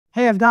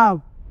Hey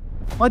Avdav,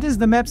 what is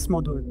the Maps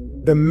module?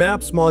 The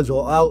Maps module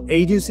allows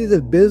agencies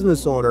and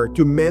business owners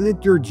to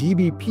manage your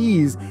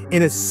GBPs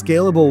in a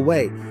scalable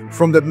way.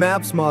 From the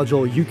Maps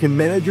module, you can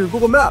manage your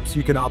Google Maps.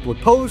 You can upload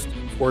posts,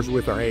 of course,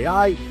 with our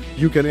AI.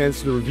 You can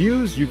answer the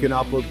reviews. You can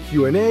upload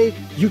Q&A.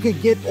 You can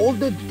get all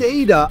the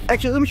data.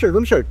 Actually, let me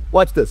show you.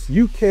 Watch this.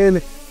 You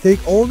can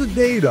take all the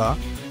data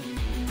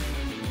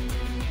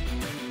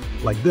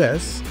like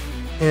this,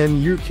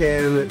 and you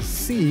can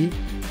see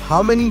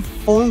how many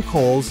phone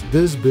calls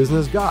this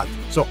business got.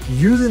 So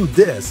using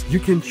this, you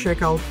can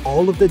check out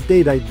all of the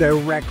data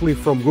directly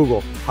from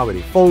Google. How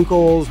many phone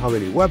calls, how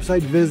many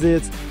website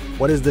visits,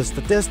 what is the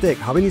statistic,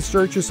 how many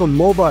searches on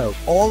mobile,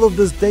 all of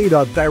this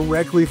data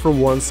directly from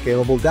one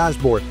scalable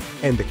dashboard.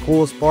 And the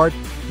coolest part,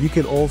 you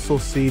can also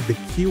see the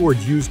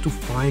keywords used to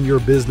find your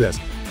business.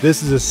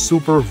 This is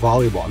super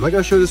valuable. I'm not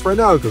gonna show this right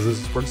now because this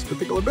is for this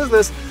particular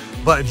business,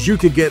 but you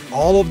can get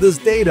all of this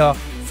data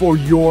for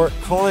your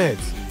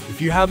clients.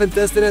 If you haven't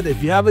tested it,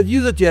 if you haven't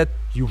used it yet,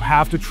 you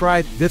have to try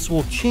it. This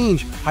will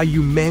change how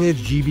you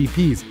manage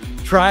GBPs.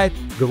 Try it,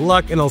 good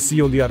luck, and I'll see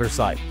you on the other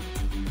side.